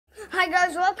Hi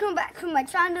guys, welcome back to my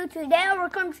channel. Today our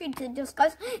country to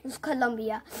discuss is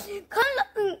Colombia.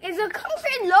 Colombia is a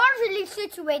country largely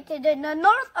situated in the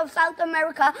north of South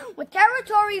America with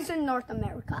territories in North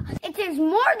America. It is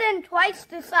more than twice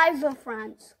the size of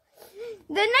France.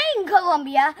 The name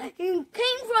Colombia came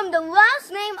from the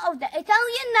last name of the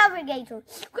Italian navigator,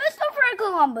 Christopher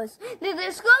Columbus, the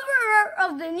discoverer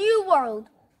of the New World.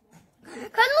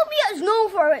 Colombia is known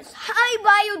for its high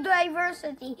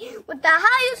biodiversity with the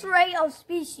highest rate of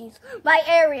species by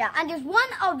area and is one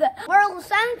of the world's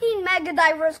 17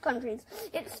 megadiverse countries.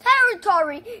 Its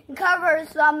territory covers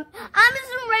the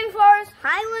Amazon rainforest,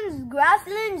 highlands,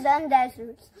 grasslands, and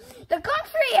deserts. The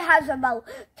country has about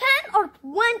 10 or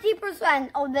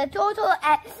 20% of the total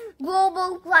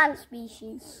global plant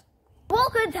species.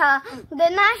 Bogota, the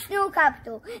national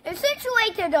capital, is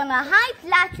situated on a high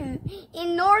plateau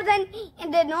in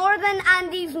the northern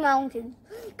Andes Mountains.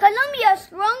 Colombia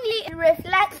strongly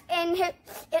reflects in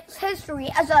its history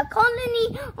as a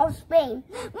colony of Spain.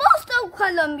 Most of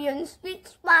Colombians speak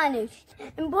Spanish.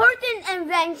 Important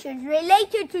inventions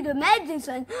related to the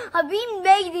medicine have been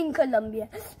made in Colombia,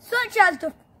 such as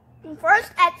the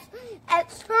first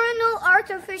external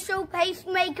artificial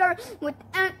pacemaker with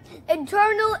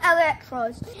internal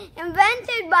electrodes,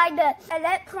 invented by the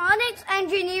electronics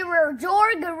engineer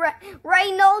Jorge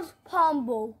Reynolds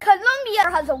Pombo.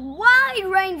 Colombia has a wide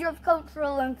range of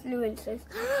cultural influences.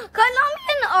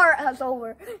 Colombian art has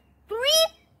over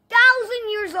 3,000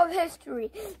 years of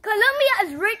history. Colombia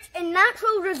is rich in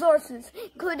natural resources,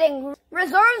 including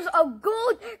reserves of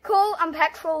gold, coal, and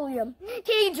petroleum.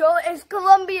 Tiro is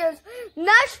Colombia's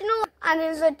national and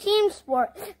is a team sport.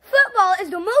 Football is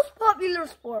the most popular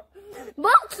sport.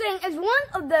 Boxing is one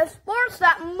of the sports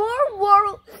that more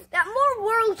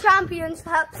world champions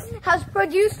has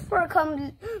produced for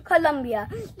Colombia.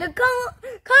 The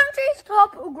country's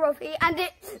topography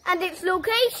and its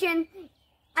location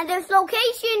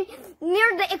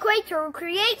near the equator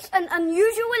creates an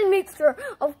unusual mixture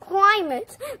of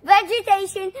climates,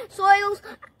 vegetation, soils,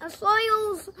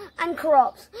 and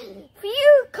crops.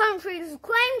 Few countries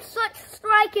claim such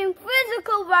striking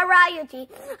physical variety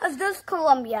as does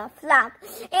Colombia flag.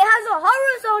 It has a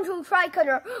horizontal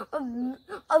tricolor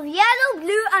of yellow,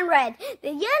 blue, and red. The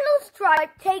yellow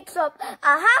stripe takes up a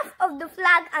half of the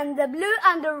flag, and the blue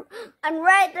and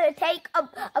red take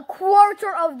up a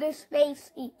quarter of the space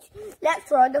each. Let's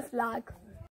draw the flag.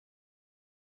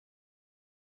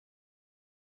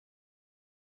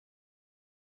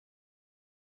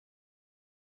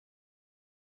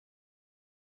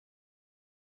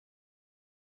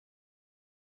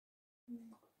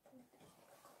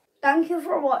 Thank you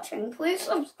for watching. Please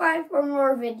subscribe for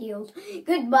more videos.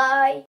 Goodbye.